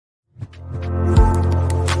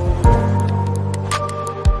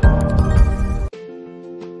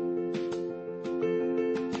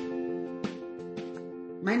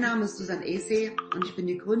Name ist Susanne Ese und ich bin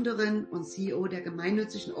die Gründerin und CEO der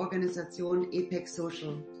gemeinnützigen Organisation EPEC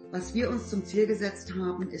Social. Was wir uns zum Ziel gesetzt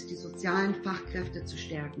haben, ist, die sozialen Fachkräfte zu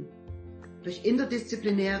stärken. Durch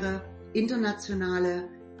interdisziplinäre, internationale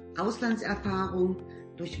Auslandserfahrung,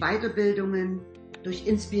 durch Weiterbildungen, durch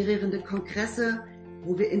inspirierende Kongresse,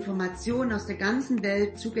 wo wir Informationen aus der ganzen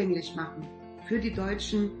Welt zugänglich machen für die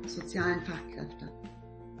deutschen sozialen Fachkräfte.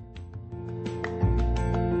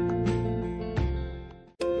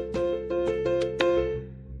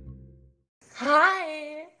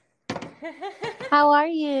 Hi! How are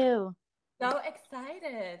you? So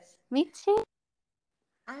excited. Me too.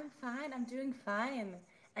 I'm fine. I'm doing fine.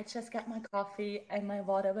 I just got my coffee and my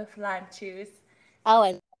water with lime juice.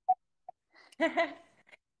 Oh,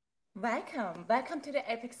 Welcome to the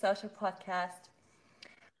Epic Social Podcast.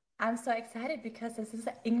 I'm so excited because this is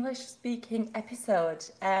an English-speaking episode,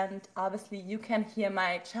 and obviously you can hear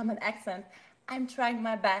my German accent. I'm trying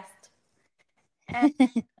my best. And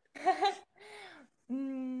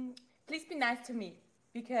please be nice to me,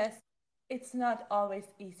 because it's not always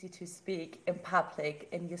easy to speak in public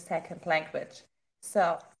in your second language.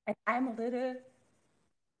 So, and I'm a little,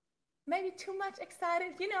 maybe too much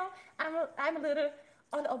excited. I'm a little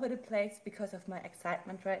all over the place because of my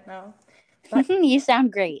excitement right now. But you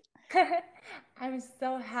sound great. I'm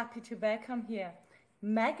so happy to welcome here.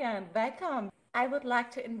 Megan, welcome. I would like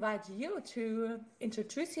to invite you to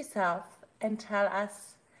introduce yourself and tell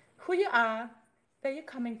us who you are, where you're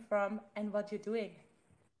coming from, and what you're doing.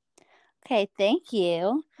 Okay, thank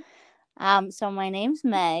you. So my name's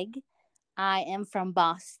Meg. I am from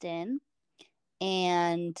Boston,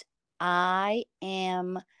 and I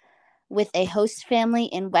am with a host family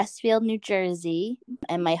in Westfield, New Jersey.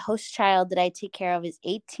 And my host child that I take care of is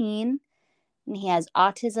 18, and he has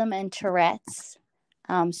autism and Tourette's.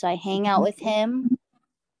 So I hang out with him,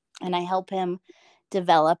 and I help him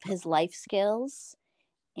develop his life skills.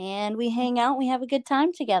 And we hang out, we have a good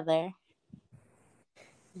time together.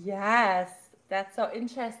 Yes, that's so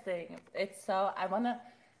interesting.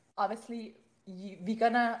 Obviously, we're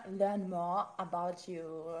gonna learn more about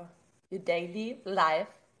your daily life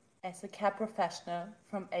as a care professional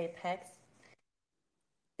from Apex.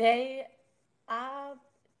 There are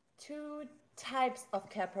two types of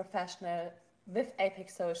care professional with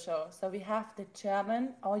Apex Social. So we have the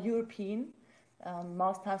German or European,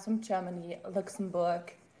 most times from Germany,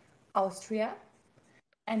 Luxembourg, Austria.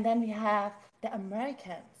 And then we have the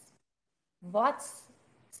Americans. What's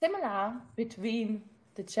similar between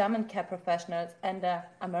the German care professionals and the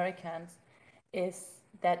Americans is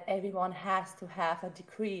that everyone has to have a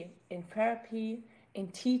degree in therapy, in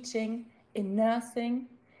teaching, in nursing,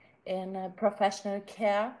 in professional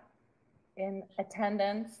care, in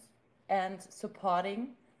attendance and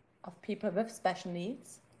supporting of people with special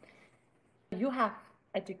needs. You have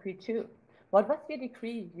a degree too. What was your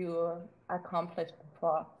degree you accomplished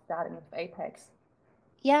before starting with Apex?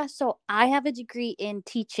 Yeah, so I have a degree in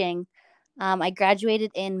teaching. I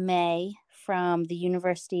graduated in May from the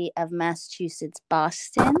University of Massachusetts,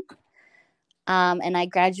 Boston. And I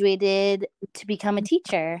graduated to become a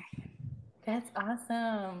teacher. That's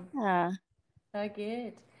awesome. Yeah. So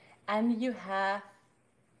good. And you have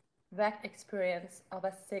work experience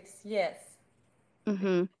over 6 years.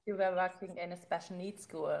 Mm-hmm. You were working in a special needs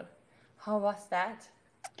school. How was that?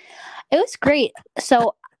 It was great.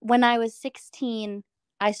 So when I was 16,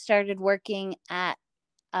 I started working at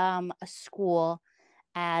a school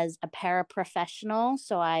as a paraprofessional.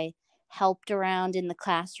 So I helped around in the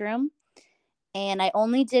classroom. And I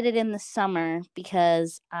only did it in the summer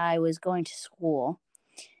because I was going to school.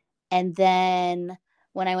 And then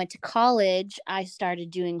when I went to college, I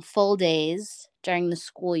started doing full days during the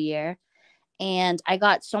school year. And I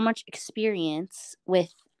got so much experience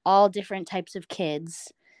with all different types of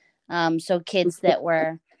kids. So kids that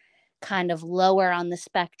were kind of lower on the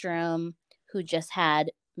spectrum, who just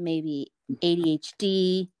had maybe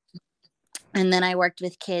ADHD. And then I worked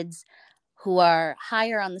with kids who are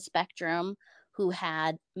higher on the spectrum, who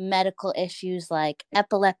had medical issues like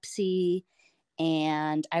epilepsy.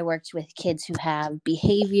 And I worked with kids who have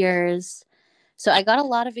behaviors. So I got a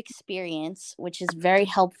lot of experience, which is very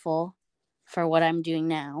helpful for what I'm doing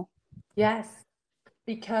now. Yes,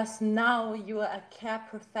 because now you are a care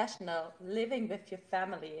professional living with your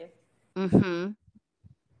family Mm-hmm.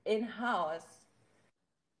 in-house,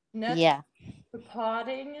 not Yeah.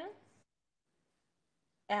 supporting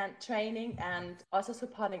and training and also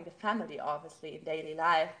supporting the family, obviously, in daily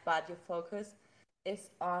life, but your focus is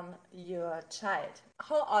on your child.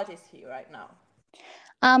 How old is he right now?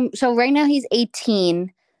 So right now he's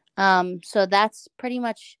 18. So that's pretty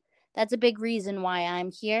much that's a big reason why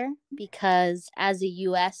I'm here, because as a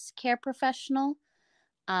U.S. care professional,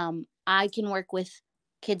 I can work with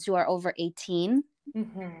kids who are over 18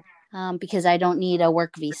 because I don't need a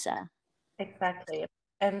work visa. Exactly.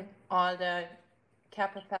 And all the care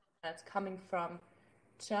professionals coming from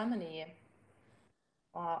Germany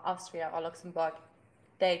or Austria or Luxembourg,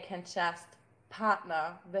 they can just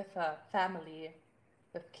partner with a family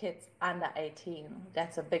with kids under 18.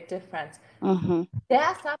 That's a big difference. Mm-hmm. There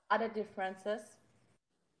are some other differences,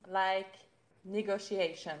 like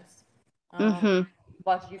negotiations,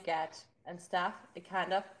 what you get and stuff.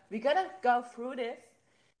 We're gonna go through this.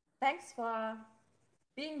 Thanks for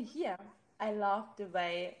being here. I love the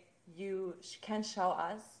way you can show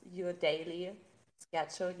us your daily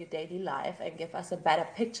schedule, your daily life, and give us a better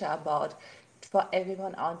picture about for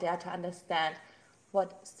everyone out there to understand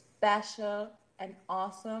what special and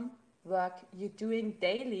awesome work you're doing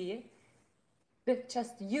daily with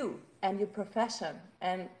just you and your profession.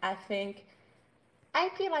 And I feel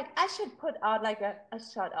like I should put out like a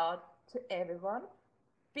shout out to everyone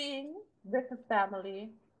being with the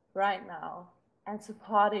family right now and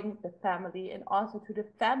supporting the family, and also to the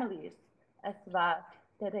families as well,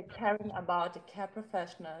 that are caring about the care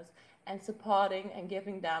professionals and supporting and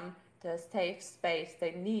giving them the safe space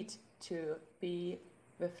they need to be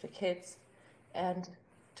with the kids and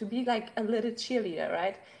to be like a little cheerleader,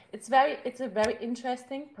 right? It's a very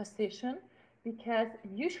interesting position, because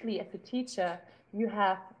usually as a teacher you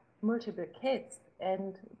have multiple kids,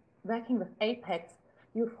 and working with Apex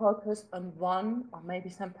you focus on one or maybe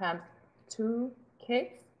sometimes two kids.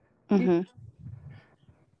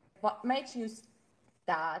 What made you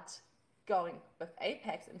start going with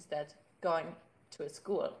Apex instead going to a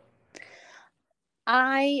school?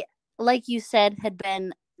 I, like you said, had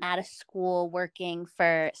been at a school working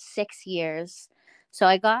for 6 years. So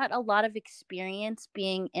I got a lot of experience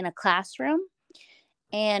being in a classroom.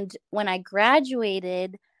 And when I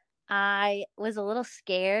graduated, I was a little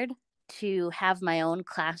scared to have my own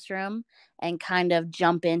classroom and kind of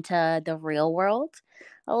jump into the real world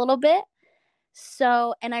a little bit.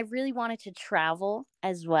 So, and I really wanted to travel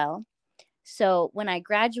as well. So when I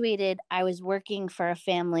graduated, I was working for a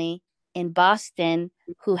family in Boston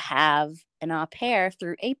who have an au pair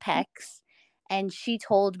through Apex. And she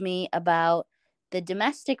told me about the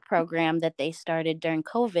domestic program that they started during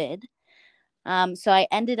COVID. So I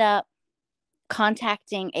ended up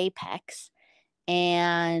contacting Apex,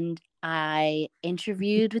 and I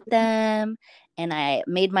interviewed with them, and I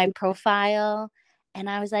made my profile, and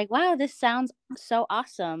I was like, wow, this sounds so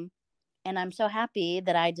awesome. And I'm so happy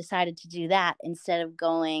that I decided to do that instead of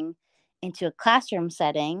going into a classroom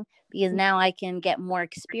setting, because now I can get more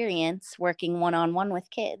experience working one-on-one with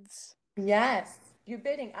kids. Yes, you're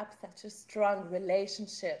building up such a strong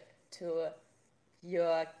relationship to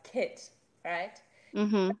your kid, right?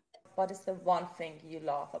 What is the one thing you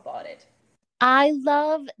love about it? I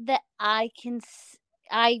love that I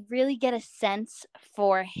really get a sense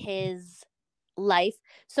for his life.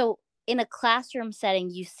 So in a classroom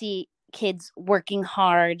setting, you see kids working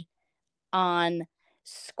hard on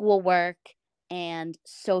schoolwork and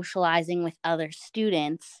socializing with other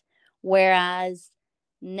students, whereas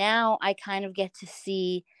now I kind of get to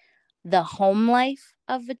see the home life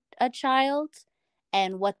of a child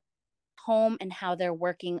and what home and how they're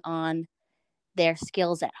working on their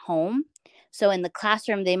skills at home. So in the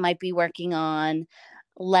classroom, they might be working on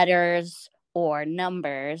letters or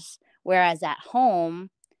numbers, whereas at home,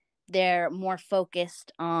 they're more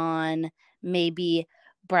focused on maybe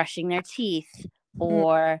brushing their teeth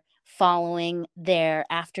or following their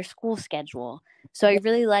after school schedule. So I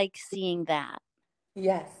really like seeing that.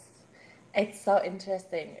 Yes, it's so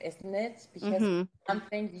interesting, isn't it? Because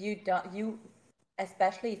something you,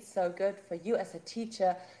 especially it's so good for you as a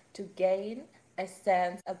teacher to gain a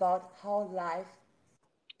sense about how life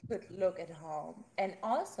could look at home. And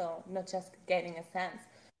also, not just gaining a sense,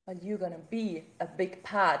 but you're going to be a big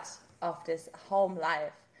part of this home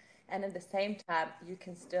life. And at the same time, you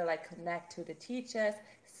can still like connect to the teachers,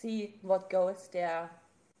 see what goals they are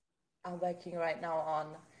working right now on,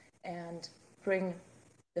 and bring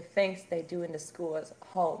the things they do in the schools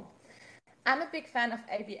home. I'm a big fan of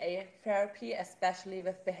ABA therapy, especially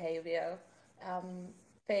with behavioral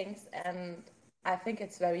things, and I think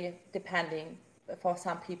it's very depending. For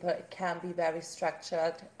some people, it can be very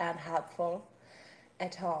structured and helpful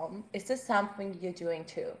at home. Is this something you're doing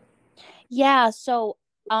too? Yeah, so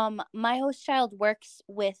my host child works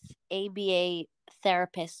with ABA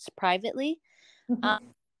therapists privately.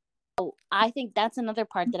 So I think that's another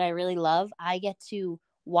part that I really love. I get to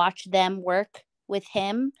watch them work with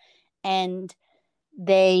him, and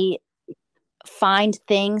they find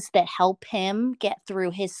things that help him get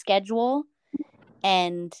through his schedule.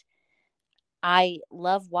 And I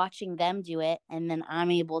love watching them do it. And then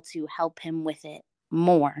I'm able to help him with it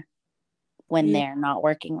more when they're not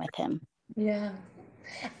working with him. Yeah.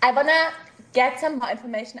 I want to get some more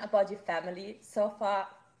information about your family. So far,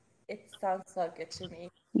 it sounds so good to me.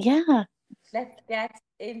 Yeah. Let's get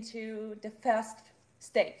into the first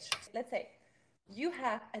stage. Let's say you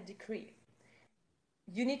have a degree.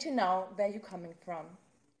 You need to know where you're coming from.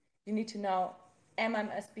 You need to know, am I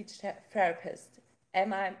a speech therapist?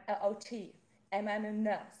 Am I an OT? Am I a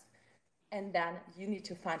nurse? And then you need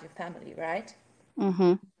to find your family, right?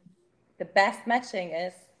 Mm-hmm. The best matching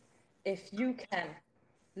is if you can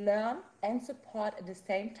learn and support at the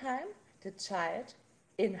same time the child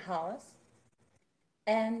in-house,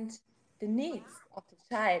 and the needs of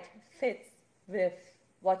the child fits with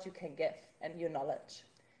what you can give and your knowledge.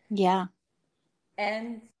 Yeah.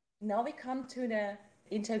 And now we come to the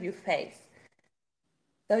interview phase.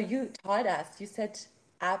 So you told us, you set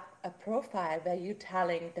up a profile where you're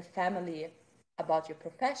telling the family about your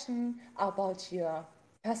profession, about your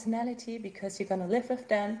personality, because you're going to live with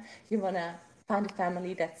them. You want to find a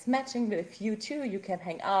family that's matching with you too. You can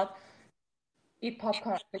hang out, eat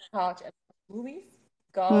popcorn on the couch and watch movies,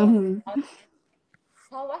 go out.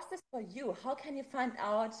 How was this for you? How can you find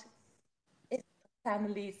out if the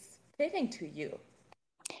family's fitting to you?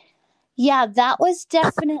 Yeah, that was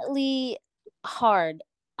definitely hard.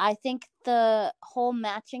 I think the whole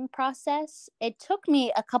matching process, it took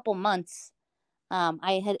me a couple months.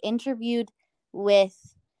 I had interviewed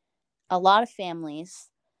with a lot of families,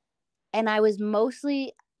 and I was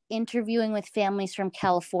mostly interviewing with families from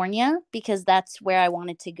California because that's where I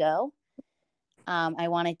wanted to go. I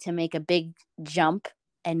wanted to make a big jump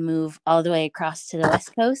and move all the way across to the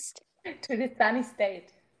West Coast. To the sunny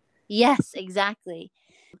state. Yes, exactly.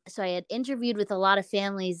 So I had interviewed with a lot of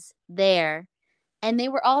families there, and they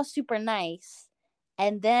were all super nice.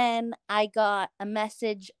 And then I got a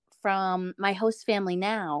message from my host family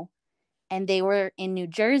now, and they were in New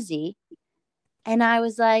Jersey. And I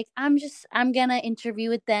was like, I'm going to interview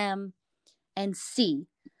with them and see.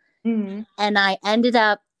 Mm-hmm. And I ended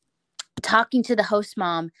up talking to the host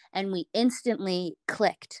mom, and we instantly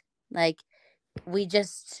clicked. Like, we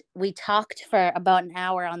talked for about an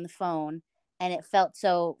hour on the phone, and it felt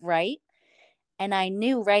so right. And I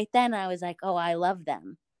knew right then, I was like, oh, I love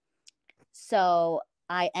them. So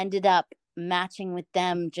I ended up matching with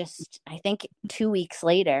them just, I think 2 weeks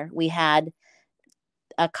later. We had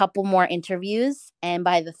a couple more interviews, and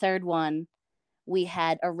by the third one, we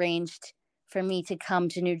had arranged for me to come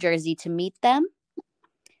to New Jersey to meet them,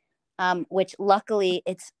 which luckily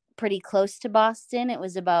it's pretty close to Boston. It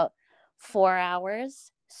was about 4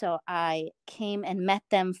 hours. So I came and met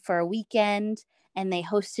them for a weekend, and they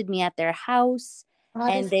hosted me at their house,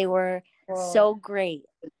 and they were so great.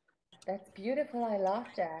 That's beautiful. I love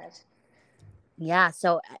that. Yeah.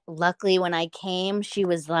 So luckily when I came, she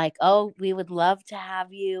was like, oh, we would love to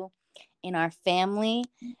have you in our family.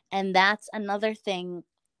 And that's another thing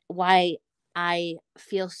why I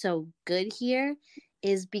feel so good here,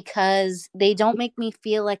 is because they don't make me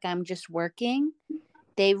feel like I'm just working.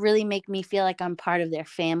 They really make me feel like I'm part of their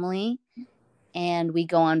family. And we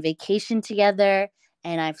go on vacation together,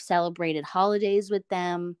 and I've celebrated holidays with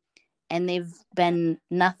them, and they've been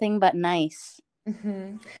nothing but nice.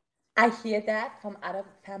 Mm-hmm. I hear that from other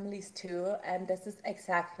families too, and this is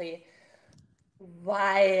exactly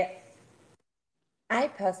why I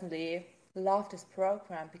personally love this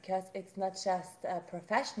program, because it's not just a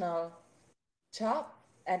professional job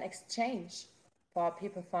and exchange for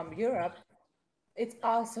people from Europe. It's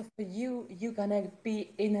also for you, you're gonna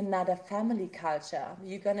be in another family culture.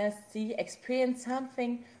 You're gonna experience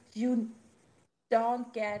something you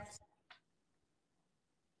don't get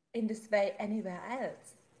in this way anywhere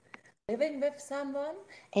else. Living with someone,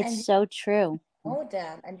 It's so true. Know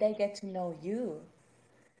them, and they get to know you.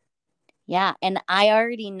 Yeah, and I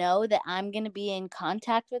already know that I'm going to be in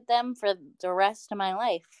contact with them for the rest of my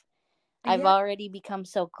life. I've already become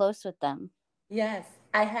so close with them. Yes,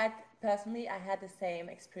 I had the same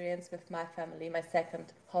experience with my family, my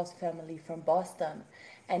second host family from Boston,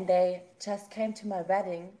 and they just came to my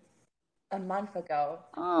wedding a month ago.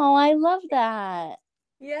 Oh, I love that.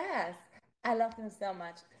 Yes, I love them so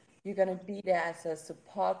much. You're going to be there as a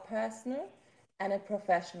support person and a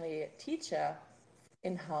professional teacher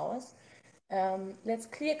in-house. Let's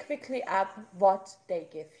clear quickly up what they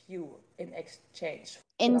give you in exchange.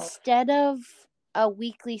 Instead of a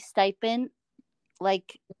weekly stipend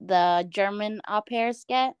like the German au pairs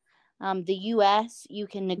get, the US, you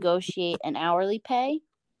can negotiate an hourly pay.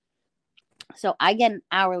 So I get an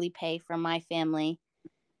hourly pay from my family,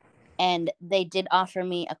 and they did offer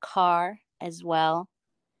me a car as well.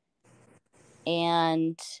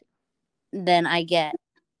 And then I get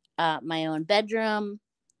my own bedroom,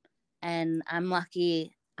 and I'm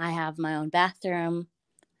lucky I have my own bathroom,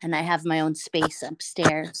 and I have my own space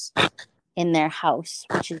upstairs in their house,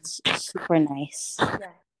 which is super nice.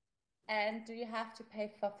 Yeah. And do you have to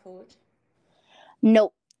pay for food?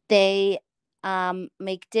 Nope. They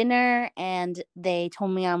make dinner, and they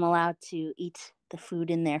told me I'm allowed to eat the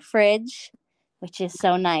food in their fridge, which is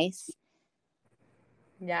so nice.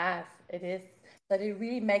 Yes, it is. But it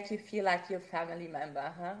really makes you feel like you're a family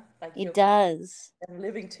member, huh? Like It you're does.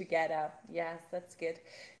 living together. Yes, that's good.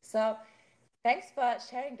 So thanks for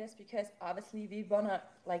sharing this, because obviously we wanna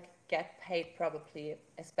like get paid probably,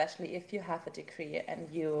 especially if you have a degree and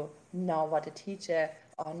you know what a teacher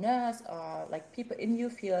or nurse or like people in your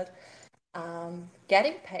field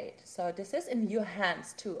getting paid. So this is in your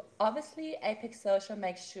hands too. Obviously, Apex Social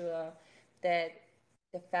makes sure that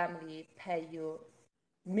the family pay you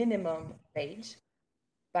minimum wage,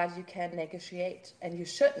 but you can negotiate, and you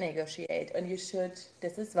should negotiate, and you should.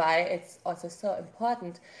 This is why it's also so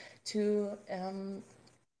important to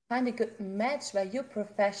find a good match where your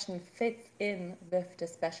profession fits in with the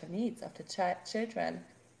special needs of the children,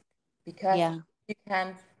 because Yeah. you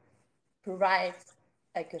can provide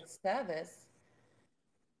a good service,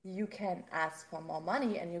 you can ask for more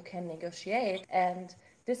money and you can negotiate. And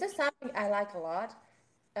this is something I like a lot.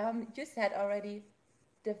 You said already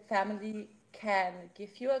the family can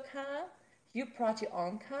give you a car. You brought your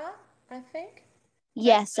own car, I think.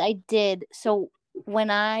 Yes, I did. So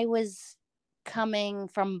when I was coming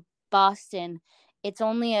from Boston, it's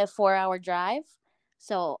only a 4-hour drive.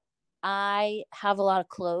 So I have a lot of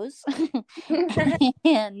clothes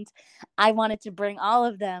and I wanted to bring all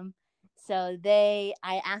of them. So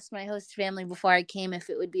I asked my host family before I came if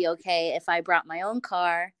it would be okay if I brought my own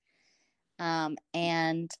car.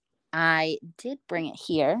 And I did bring it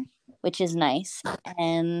here, which is nice.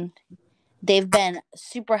 And they've been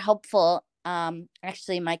super helpful.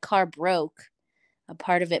 Actually, my car broke. A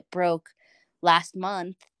part of it broke last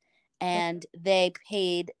month, and they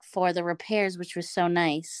paid for the repairs, which was so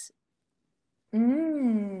nice.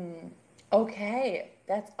 Okay,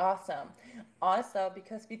 that's awesome. Also,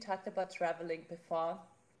 because we talked about traveling before,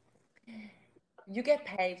 you get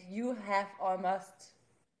paid, you have almost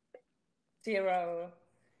zero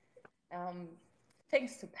um,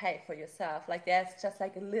 things to pay for yourself. Like there's just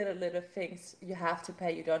like a little things you have to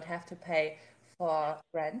pay. You don't have to pay for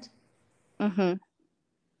rent. Mm-hmm.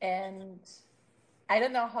 And I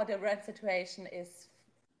don't know how the rent situation is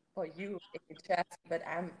for you in New Jersey, but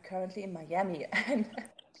I'm currently in Miami and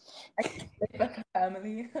I live with a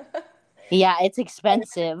family. Yeah, it's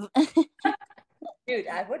expensive. Dude,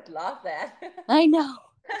 I would love that. I know.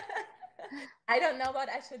 I don't know what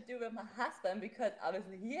I should do with my husband, because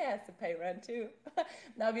obviously he has to pay rent too.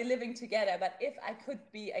 Now we're living together, but if I could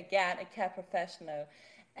be again a care professional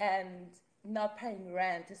and not paying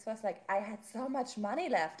rent, this was like I had so much money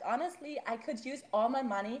left. Honestly, I could use all my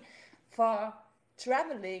money for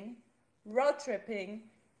traveling, road tripping,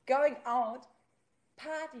 going out,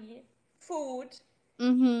 party, food,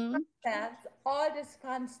 Mm-hmm. that's all this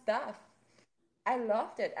fun stuff. I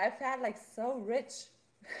loved it. I felt like so rich.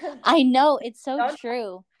 I know. It's so Don't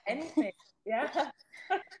true. anything. Yeah.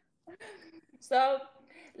 So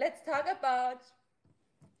let's talk about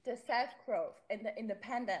the self growth and the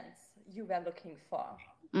independence you were looking for.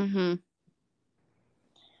 Mm-hmm.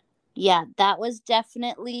 Yeah, that was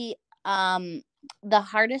definitely the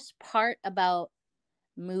hardest part about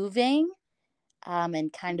moving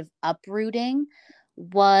and kind of uprooting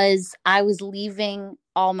was I was leaving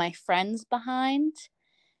all my friends behind.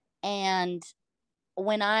 And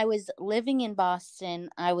when I was living in Boston,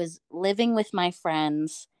 I was living with my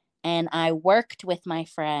friends and I worked with my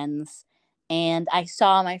friends and I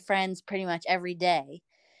saw my friends pretty much every day.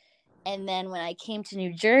 And then when I came to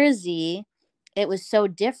New Jersey, it was so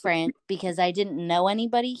different because I didn't know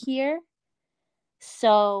anybody here.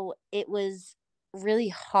 So it was really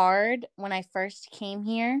hard when I first came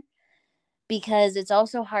here because it's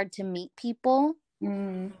also hard to meet people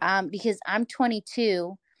because I'm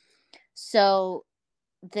 22. So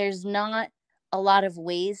there's not a lot of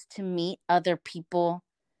ways to meet other people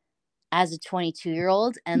as a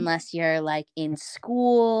 22-year-old unless you're like in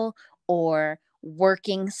school or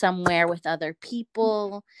working somewhere with other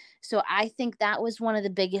people. So I think that was one of the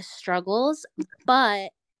biggest struggles,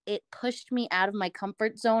 but it pushed me out of my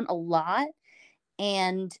comfort zone a lot,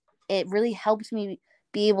 and it really helped me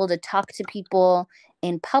be able to talk to people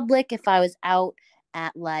in public if I was out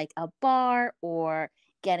at like a bar or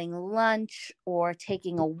getting lunch or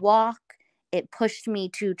taking a walk, it pushed me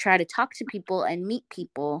to try to talk to people and meet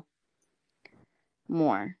people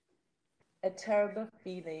more. A terrible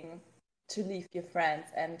feeling to leave your friends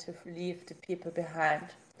and to leave the people behind.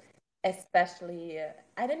 Especially,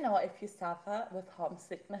 I don't know if you suffer with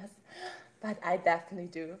homesickness, but I definitely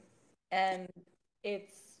do. And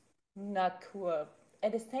it's not cool.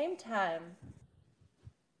 At the same time,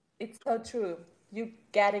 it's so true. You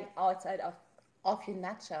getting outside of your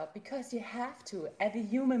nutshell because you have to. Every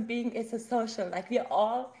human being is a social. Like we're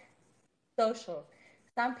all social.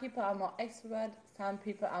 Some people are more extrovert, some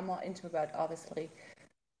people are more introvert, obviously.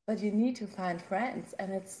 But you need to find friends,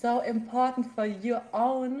 and it's so important for your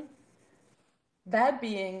own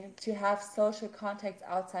well-being to have social contacts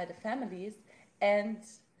outside the families. And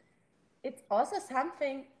it's also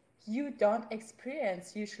something you don't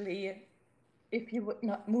experience usually if you would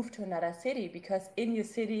not move to another city, because in your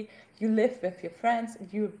city you live with your friends,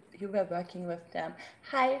 you were working with them.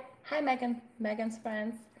 Hi Megan's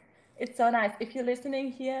friends. It's so nice if you're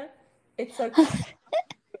listening here. It's so cool.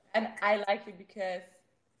 And I like you because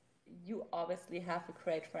you obviously have a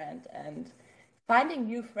great friend, and finding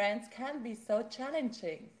new friends can be so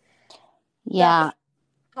challenging. Yeah. So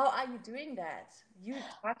how are you doing that? You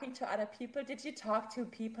talking to other people? Did you talk to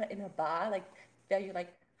people in a bar, like where you're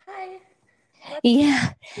like, hi, what's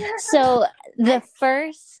Yeah. So the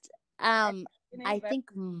first, I I think,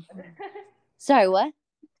 sorry, what?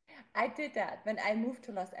 I did that when I moved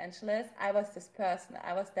to Los Angeles. I was this person.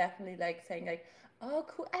 I was definitely like saying like, "Oh,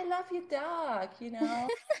 cool! I love your dog. You know,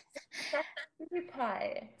 that's cutie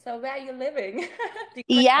pie. So where are you living?"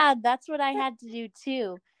 Yeah, that's what I had to do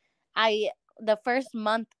too. The first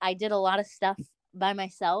month I did a lot of stuff by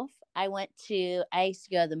myself. I used to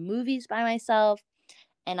go to the movies by myself,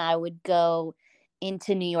 and I would go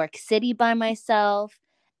into New York City by myself,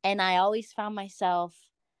 and I always found myself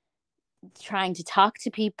trying to talk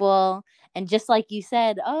to people, and just like you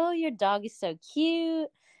said, oh, your dog is so cute,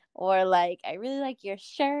 or like, I really like your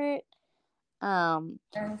shirt. And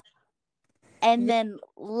then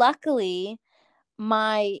luckily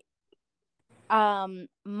my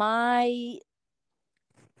my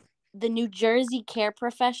the New Jersey care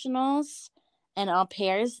professionals and au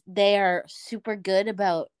pairs, they are super good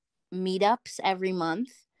about meetups every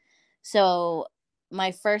month. So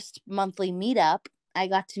my first monthly meetup, I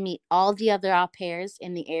got to meet all the other au pairs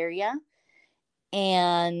in the area,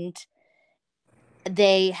 and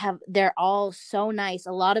they're all so nice.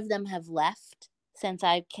 A lot of them have left since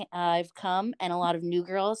I've come, and a lot of new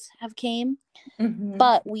girls have came. Mm-hmm.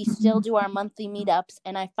 But we still do our monthly meetups,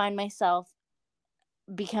 and I find myself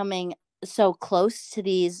becoming so close to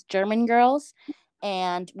these German girls,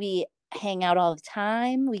 and we hang out all the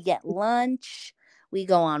time. We get lunch, we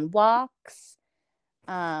go on walks,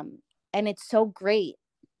 and it's so great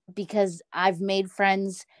because I've made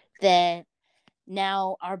friends that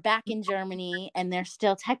now are back in Germany, and they're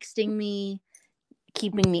still texting me,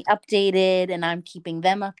 keeping me updated, and I'm keeping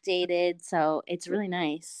them updated. So it's really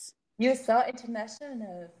nice. You're so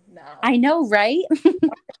international now. I know, right?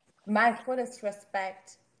 My fullest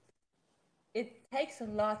respect. It takes a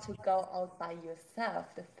lot to go out by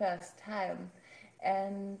yourself the first time.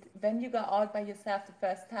 And when you go out by yourself the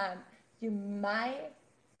first time, you might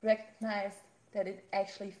recognize that it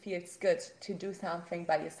actually feels good to do something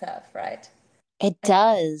by yourself, right? It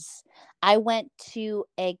does. I went to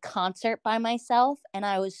a concert by myself, and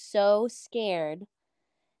I was so scared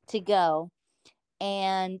to go.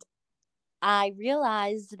 And I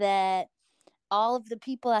realized that all of the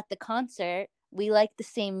people at the concert, we like the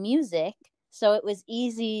same music. So it was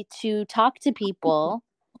easy to talk to people,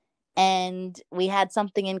 and we had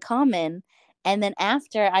something in common. And then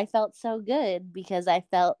after, I felt so good because I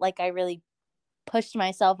felt like I really pushed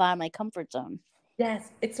myself out of my comfort zone.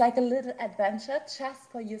 Yes, it's like a little adventure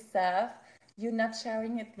just for yourself. You're not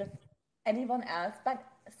sharing it with anyone else, but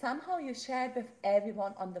somehow you share it with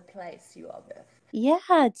everyone on the place you are with. Yeah,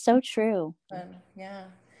 it's so true. Yeah,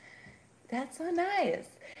 that's so nice.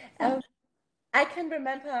 Yeah. I can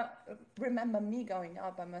remember me going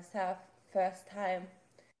out by myself first time,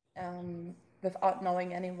 without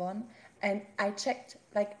knowing anyone, and I checked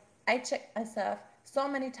myself so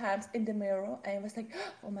many times in the mirror, and I was like,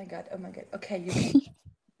 oh my god, okay, you can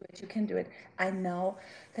do it, you can do it. I know.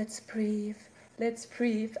 Let's breathe. Let's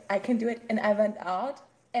breathe. I can do it. And I went out,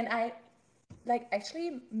 and I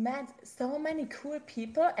actually met so many cool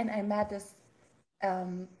people, and I met this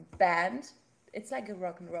band. It's like a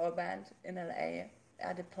rock and roll band in LA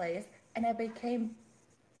at a place, and I became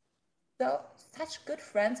such good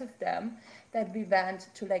friends with them that we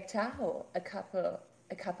went to Lake Tahoe a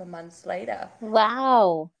couple months later.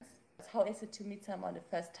 Wow. How is it to meet someone the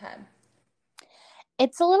first time?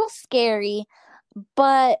 It's a little scary,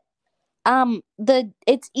 but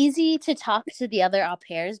it's easy to talk to the other au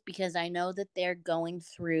pairs because I know that they're going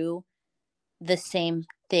through the same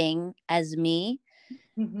thing as me.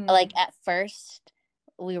 Like at first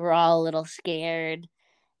we were all a little scared,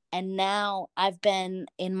 and now I've been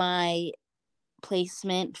in my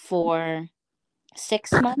placement for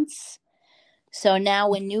 6 months. So now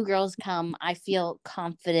when new girls come, I feel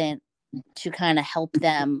confident to kind of help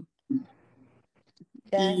them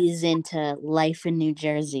ease into life in New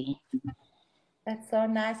Jersey. That's so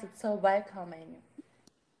nice. It's so welcoming.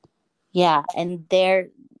 Yeah, and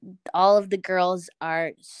all of the girls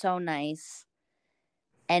are so nice.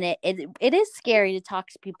 And it is scary to talk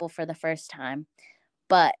to people for the first time.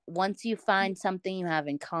 But once you find something you have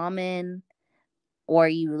in common, or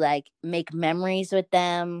you like make memories with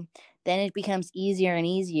them, then it becomes easier and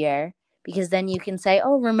easier, because then you can say,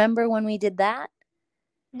 oh, remember when we did that?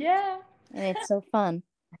 Yeah. And it's so fun.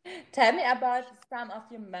 Tell me about some of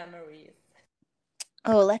your memories.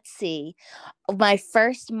 Oh, let's see. My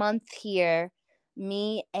first month here,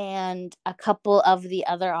 me and a couple of the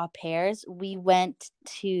other au pairs, we went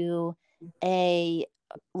to a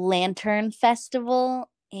lantern festival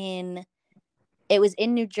it was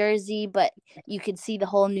in New Jersey, but you could see the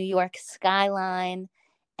whole New York skyline,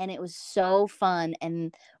 and it was so fun.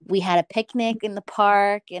 And we had a picnic in the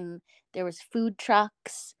park, and there was food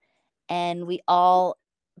trucks, and we all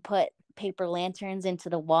put paper lanterns into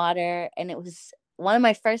the water, and it was one of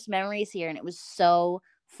my first memories here, and it was so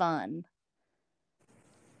fun.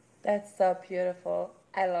 That's so beautiful.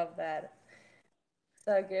 I love that.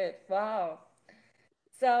 So good. Wow.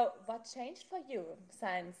 So what changed for you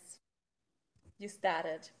since you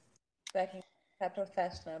started working as a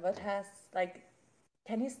professional? What has, like,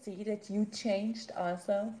 can you see that you changed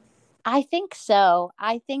also? I think so.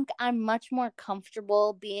 I think I'm much more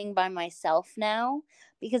comfortable being by myself now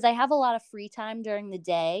because I have a lot of free time during the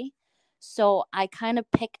day. So I kind of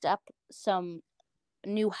picked up some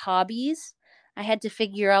new hobbies. I had to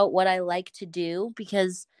figure out what I like to do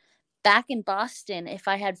because back in Boston, if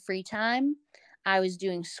I had free time, I was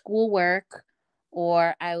doing schoolwork,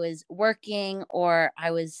 or I was working, or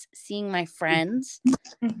I was seeing my friends.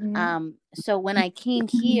 So when I came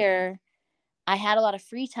here, I had a lot of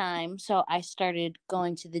free time, so I started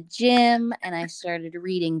going to the gym, and I started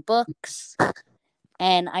reading books,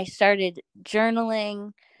 and I started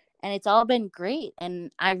journaling, and it's all been great.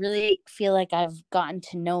 And I really feel like I've gotten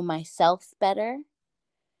to know myself better,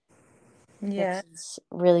 Yeah, which is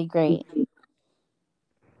really great.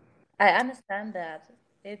 I understand that.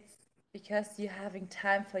 It's because you're having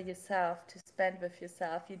time for yourself to spend with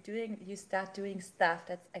yourself. You start doing stuff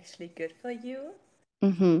that's actually good for you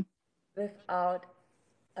Mm-hmm. without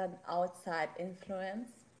an outside influence.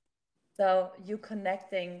 So you're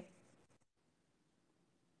connecting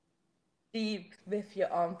deep with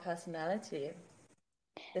your own personality.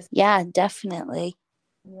 Yeah, definitely.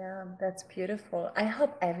 Yeah, that's beautiful. I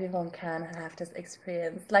hope everyone can have this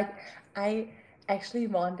experience. Like, I actually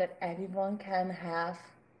want that everyone can have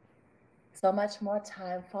so much more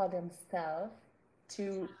time for themselves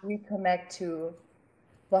to reconnect to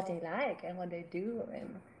what they like and what they do,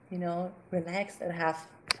 and, relax and have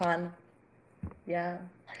fun. Yeah.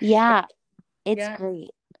 Yeah, it's Yeah.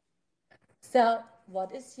 great. So,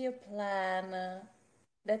 what is your plan?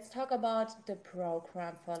 Let's talk about the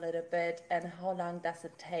program for a little bit, and how long does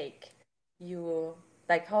it take you?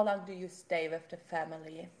 Like, how long do you stay with the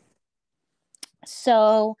family?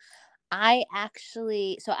 So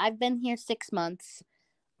I've been here 6 months,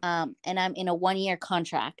 and I'm in a 1-year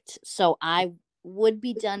contract. So I would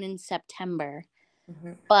be done in September,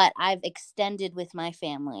 but I've extended with my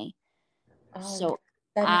family. Oh, So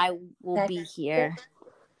that is I will that. be here.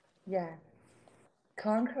 Yeah,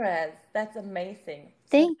 congrats. That's amazing.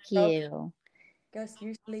 So the Thank program you. goes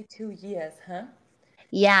usually 2 years, huh?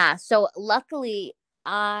 Yeah. So luckily,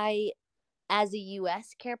 as a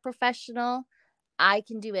US care professional, I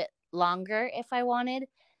can do it longer if I wanted.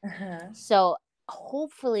 Uh-huh. So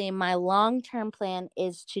hopefully my long-term plan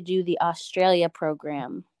is to do the Australia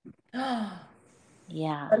program.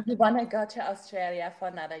 Yeah. But you want to go to Australia for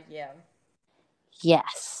another year?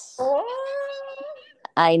 Yes. Oh,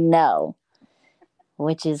 I know,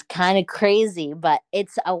 which is kind of crazy, but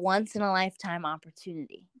it's a once in a lifetime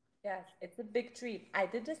opportunity. yes, it's a big dream. I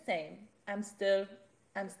did the same. I'm still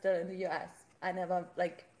in the US. I never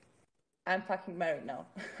like. I'm fucking married now.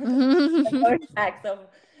 I'm going back so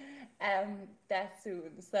that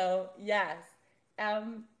soon. So yes,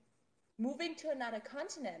 um, moving to another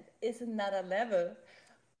continent is another level.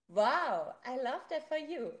 Wow, I love that for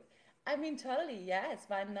you. I mean, totally, yes,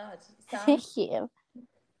 why not? Thank you.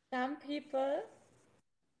 Some people,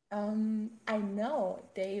 I know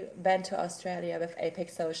they went to Australia with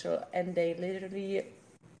Apex Social and they literally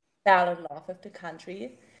fell in love with the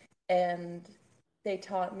country. And they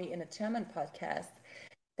told me in a German podcast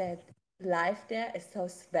that life there is so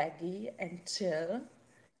swaggy and chill.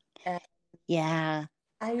 And Yeah.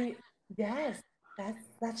 yes, that's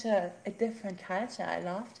such a different culture. I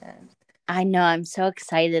love that. I know. I'm so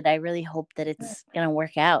excited. I really hope that it's going to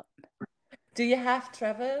work out. Do you have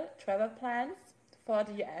travel plans for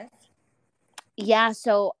the US? Yeah,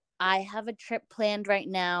 so I have a trip planned right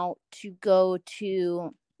now to go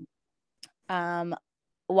to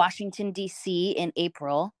Washington, D.C. in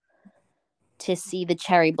April to see the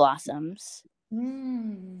cherry blossoms.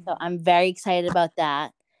 So I'm very excited about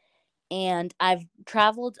that. And I've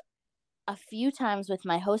traveled a few times with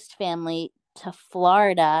my host family to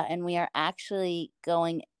Florida, and we are actually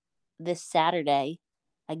going this Saturday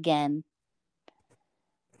again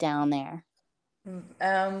down there.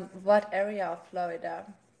 What area of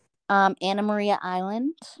Florida? Anna Maria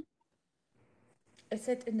Island. Is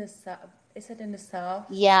it in the south? Is it in the south?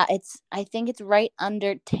 Yeah, I think it's right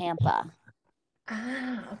under Tampa.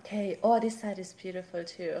 Ah, okay. Oh, this side is beautiful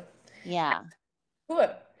too. Yeah. Cool.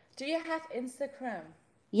 Do you have Instagram?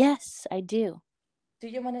 Yes, I do. Do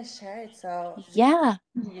you want to share it? So Yeah.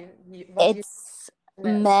 what It's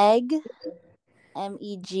Meg,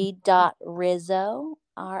 MEG.Rizzo,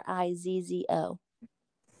 RIZZO.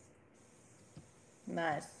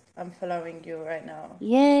 Nice. I'm following you right now.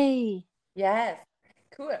 Yay. Yes.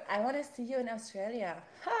 Cool. I want to see you in Australia.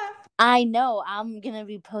 Ha! I know. I'm going to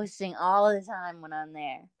be posting all the time when I'm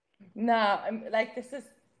there. No, I'm like,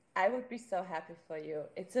 I would be so happy for you.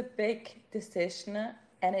 It's a big decision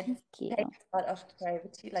and it takes a lot of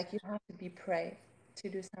bravery. Like, you have to be brave to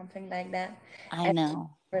do something like that. I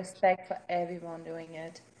know. Respect for everyone doing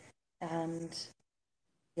it. And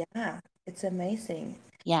yeah, it's amazing.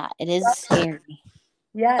 Yeah, it is scary.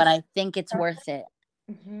 Yes. But I think it's worth it.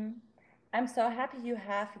 I'm so happy you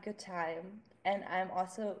have a good time. And I'm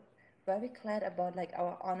also very glad about like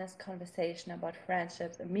our honest conversation about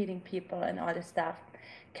friendships and meeting people and all this stuff.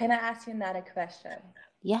 Can I ask you another question?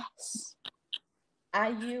 Yes.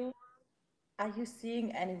 Are you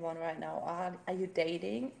seeing anyone right now? Or are you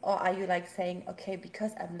dating? Or are you like saying, okay,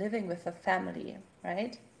 because I'm living with a family,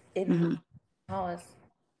 right? In my house,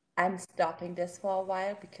 I'm stopping this for a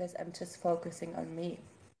while because I'm just focusing on me.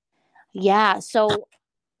 Yeah, so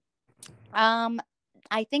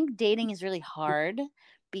I think dating is really hard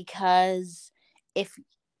because if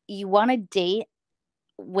you want to date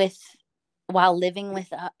while living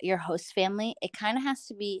with your host family, it kind of has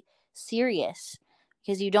to be serious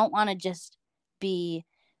because you don't want to just be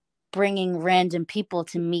bringing random people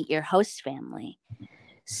to meet your host family.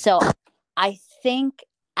 So I think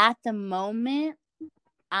at the moment,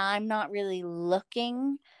 I'm not really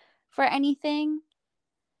looking for anything.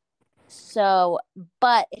 So,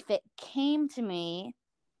 but if it came to me,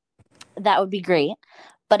 that would be great.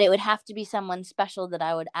 But it would have to be someone special that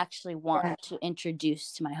I would actually want to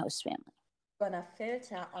introduce to my host family. Gonna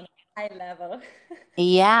filter on a high level.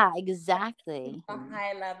 Yeah, exactly. A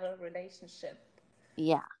high level relationship.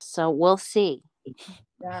 Yeah, so we'll see.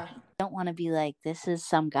 Yeah. I don't want to be like, this is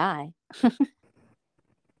some guy.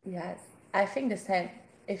 Yes, I think the same.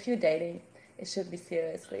 If you're dating, it should be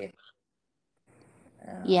seriously.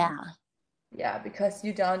 Yeah. Yeah, because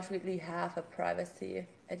you don't really have a privacy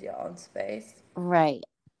at your own space. Right.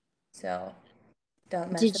 So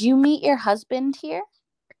don't mess Did you meet your husband here?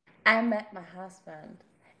 I met my husband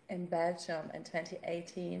in Belgium in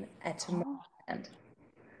 2018 at Tomorrowland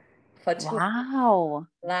for 2 Wow.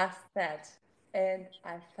 last set. And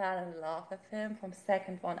I fell in love with him from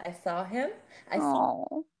second one. I saw him.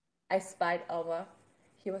 I spied over.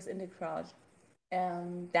 He was in the crowd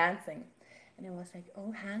dancing. And I was like,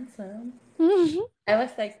 oh, handsome. I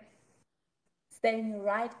was like staying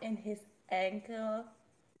right in his ankle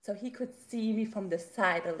so he could see me from the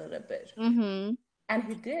side a little bit. And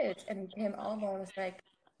he did. And he came over and was like,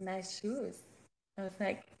 nice shoes. I was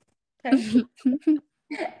like, thank you.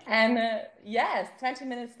 And yes, 20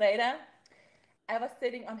 minutes later, I was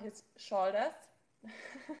sitting on his shoulders.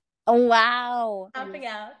 Oh, wow. Something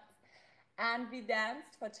else. And we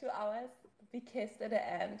danced for 2 hours. We kissed at the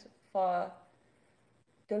end for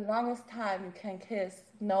the longest time you can kiss.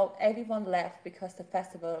 No, everyone left because the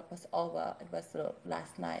festival was over. It was the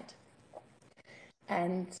last night.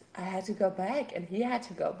 And I had to go back, and he had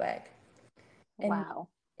to go back. Wow.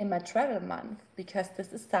 In my travel month, because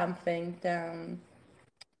this is something.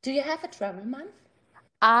 Do you have a travel month?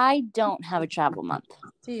 I don't have a travel month.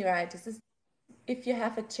 See, right? This is if you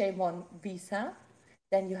have a J1 visa,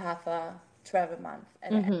 then you have a travel month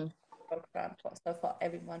and program for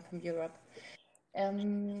everyone from Europe.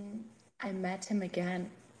 I met him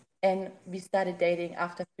again, and we started dating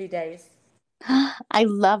after 3 days. I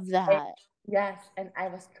love that. Yes, and I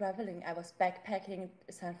was traveling. I was backpacking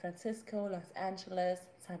San Francisco, Los Angeles,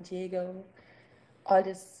 San Diego, all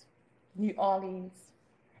this, New Orleans.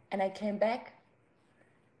 And I came back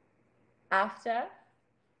after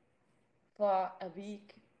for a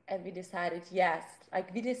week, and we decided, yes,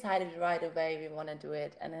 like we decided right away we want to do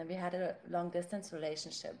it. And then we had a long distance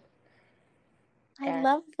relationship. I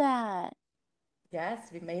love that.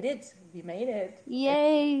 Yes, we made it. We made it.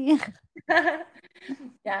 Yay.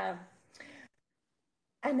 Yeah.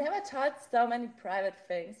 I never taught so many private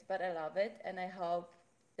things, but I love it. And I hope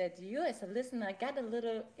that you, as a listener, get a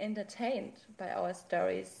little entertained by our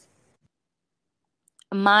stories.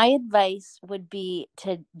 My advice would be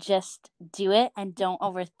to just do it and don't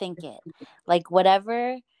overthink it. Like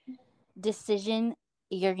whatever decision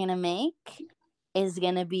you're going to make is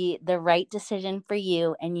going to be the right decision for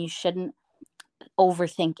you, and you shouldn't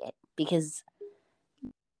overthink it, because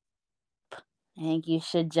I think you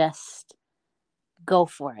should just go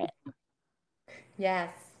for it.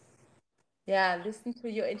 Yes. Yeah, listen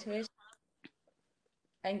to your intuition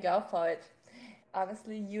and go for it.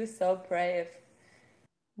 Obviously, you're so brave.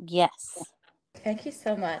 Yes. Thank you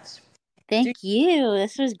so much. Thank you.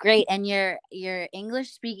 This was great. And your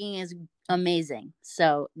English speaking is amazing.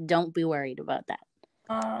 So don't be worried about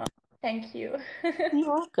that. Thank you. You're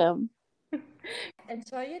welcome.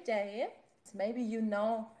 Enjoy your day. Maybe you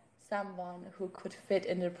know someone who could fit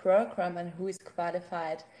in the program and who is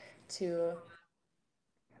qualified to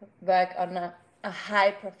work on a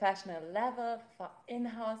high professional level for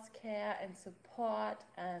in-house care and support.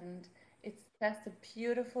 And it's just a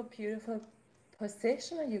beautiful, beautiful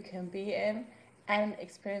position you can be in and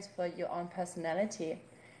experience for your own personality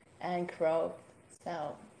and growth.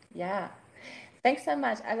 So yeah, thanks so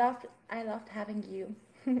much. I loved having you.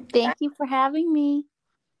 Thank you for having me.